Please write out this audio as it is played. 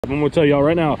I'm gonna tell y'all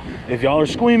right now, if y'all are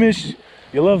squeamish,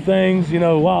 you love things, you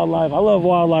know, wildlife, I love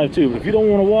wildlife too, but if you don't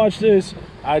want to watch this,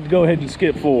 I'd go ahead and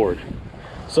skip forward.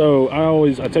 So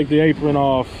I take the apron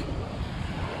off,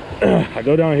 I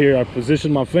go down here, I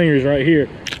position my fingers right here,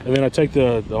 and then I take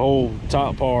the whole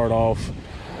top part off,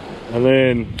 and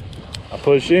then I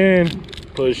push in,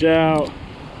 push out.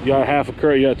 You got half a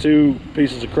crab, you got 2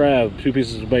 pieces of crab, 2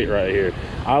 pieces of bait right here.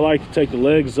 I like to take the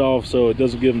legs off so it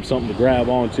doesn't give them something to grab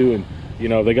onto, and you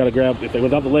know, they got to grab,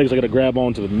 without the legs, they got to grab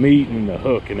onto the meat and the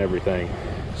hook and everything.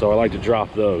 So I like to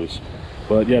drop those.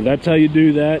 But yeah, that's how you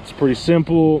do that. It's pretty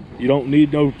simple. You don't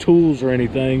need no tools or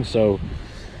anything. So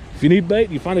if you need bait,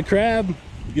 you find a crab,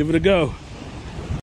 give it a go.